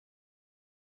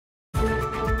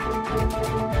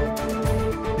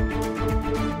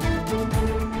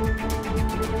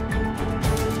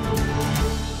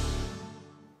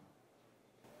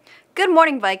Good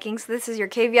morning, Vikings. This is your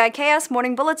KVIKS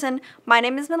Morning Bulletin. My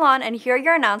name is Milan, and here are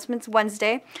your announcements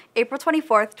Wednesday, April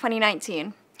 24th,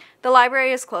 2019. The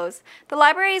library is closed. The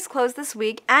library is closed this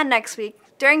week and next week.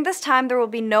 During this time, there will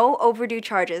be no overdue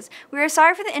charges. We are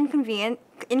sorry for the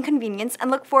inconvenience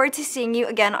and look forward to seeing you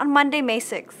again on Monday, May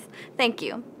 6th. Thank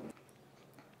you.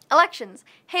 Elections.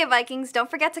 Hey Vikings,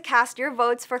 don't forget to cast your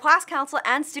votes for Class Council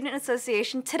and Student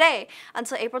Association today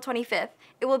until April 25th.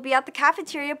 It will be at the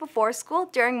cafeteria before school,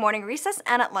 during morning recess,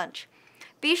 and at lunch.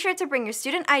 Be sure to bring your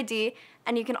student ID,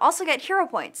 and you can also get hero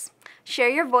points. Share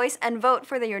your voice and vote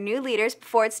for your new leaders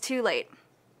before it's too late.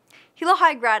 Hilo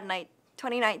High Grad Night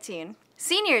 2019.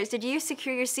 Seniors, did you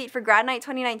secure your seat for Grad Night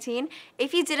 2019?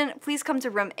 If you didn't, please come to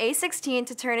room A16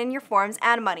 to turn in your forms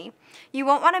and money. You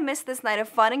won't want to miss this night of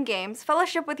fun and games,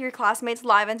 fellowship with your classmates,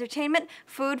 live entertainment,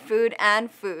 food, and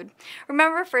food.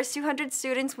 Remember, first 200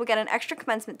 students will get an extra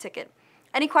commencement ticket.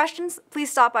 Any questions?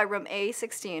 Please stop by room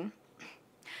A16.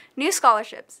 New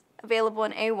scholarships, available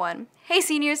in A1. Hey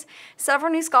seniors,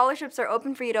 several new scholarships are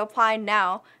open for you to apply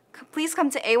now. Please come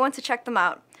to A1 to check them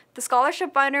out. The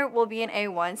scholarship binder will be in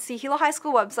A1. See Hilo High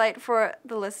School website for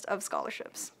the list of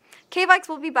scholarships. KVIKS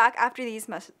will be back after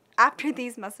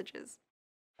these messages.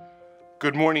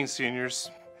 Good morning, seniors.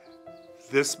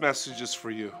 This message is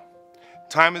for you.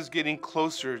 Time is getting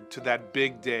closer to that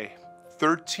big day.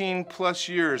 13 plus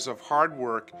years of hard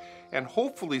work and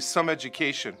hopefully some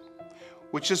education,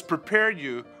 which has prepared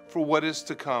you for what is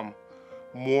to come,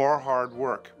 more hard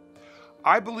work.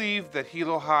 I believe that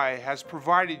Hilo High has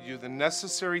provided you the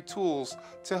necessary tools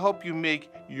to help you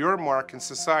make your mark in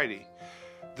society.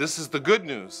 This is the good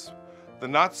news. The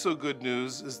not so good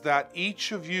news is that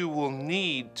each of you will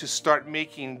need to start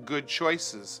making good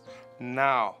choices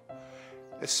now,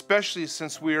 especially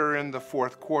since we are in the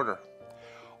fourth quarter.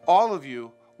 All of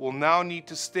you will now need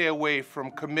to stay away from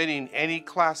committing any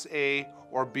Class A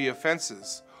or B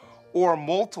offenses, or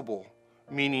multiple,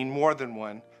 meaning more than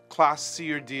one, Class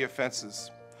C or D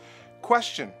offenses.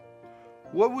 Question: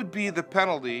 what would be the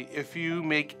penalty if you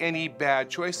make any bad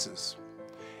choices?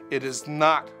 It is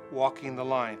not walking the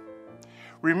line.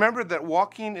 Remember that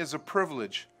walking is a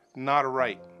privilege, not a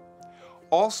right.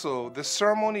 Also, the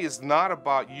ceremony is not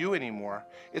about you anymore.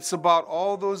 It's about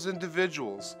all those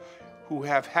individuals who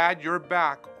have had your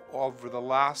back over the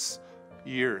last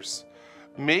years.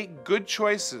 Make good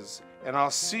choices, and I'll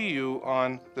see you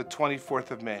on the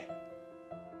 24th of May.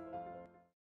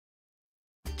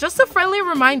 Just a friendly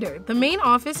reminder, the main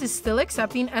office is still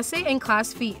accepting essay and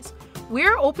class fees. We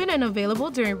are open and available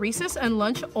during recess and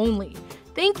lunch only.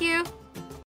 Thank you.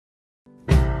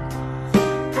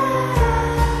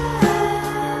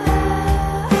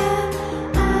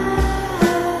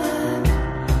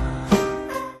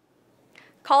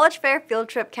 College Fair field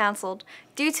trip canceled.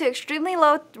 Due to extremely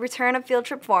low return of field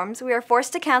trip forms, we are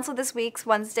forced to cancel this week's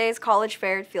Wednesday's College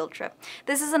Fair field trip.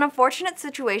 This is an unfortunate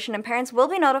situation and parents will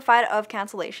be notified of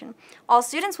cancellation. All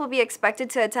students will be expected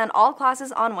to attend all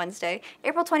classes on Wednesday,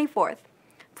 April 24th.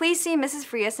 Please see Mrs.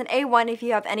 Frias in A1 if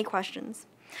you have any questions.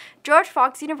 George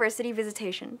Fox University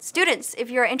visitation. Students,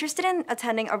 if you are interested in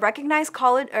attending a recognized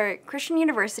college or Christian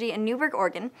university in Newburgh,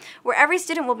 Oregon, where every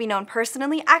student will be known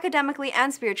personally, academically,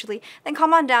 and spiritually, then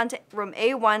come on down to room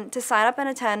A1 to sign up and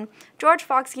attend George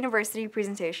Fox University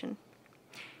presentation.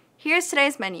 Here's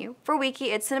today's menu. For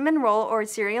Wiki, it's cinnamon roll or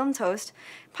cereal and toast,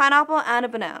 pineapple, and a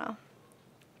banana.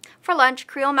 For lunch,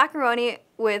 Creole macaroni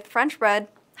with French bread,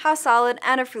 house salad,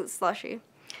 and a fruit slushie.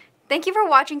 Thank you for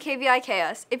watching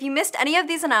KVIKS. If you missed any of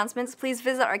these announcements, please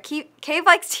visit our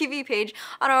KVIKS TV page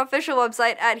on our official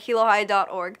website at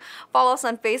hilohigh.org. Follow us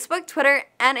on Facebook, Twitter,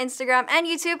 and Instagram, and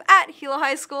YouTube at Hilo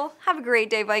High School. Have a great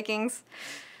day, Vikings.